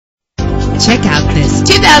Check out this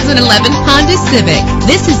 2011 Honda Civic.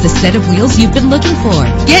 This is the set of wheels you've been looking for.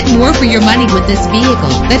 Get more for your money with this vehicle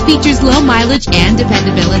that features low mileage and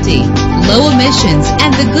dependability. Low emissions and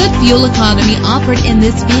the good fuel economy offered in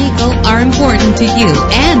this vehicle are important to you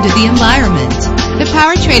and to the environment. The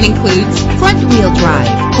powertrain includes front-wheel drive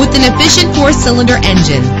with an efficient 4-cylinder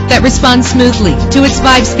engine that responds smoothly to its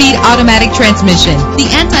 5-speed automatic transmission. The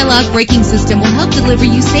anti-lock braking system will help deliver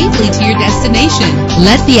you safely to your destination.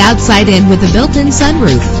 Let the outside in with a built-in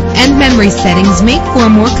sunroof, and memory settings make for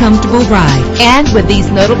a more comfortable ride. And with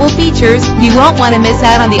these notable features, you won't want to miss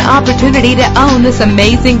out on the opportunity to own this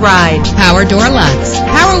amazing ride. Power door locks,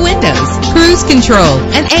 power windows, cruise control,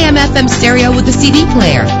 an AM/FM stereo with a CD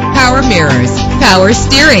player, power mirrors, power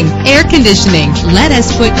steering, air conditioning. Let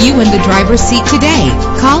us put you in the driver's seat today.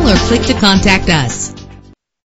 Call or click to contact us.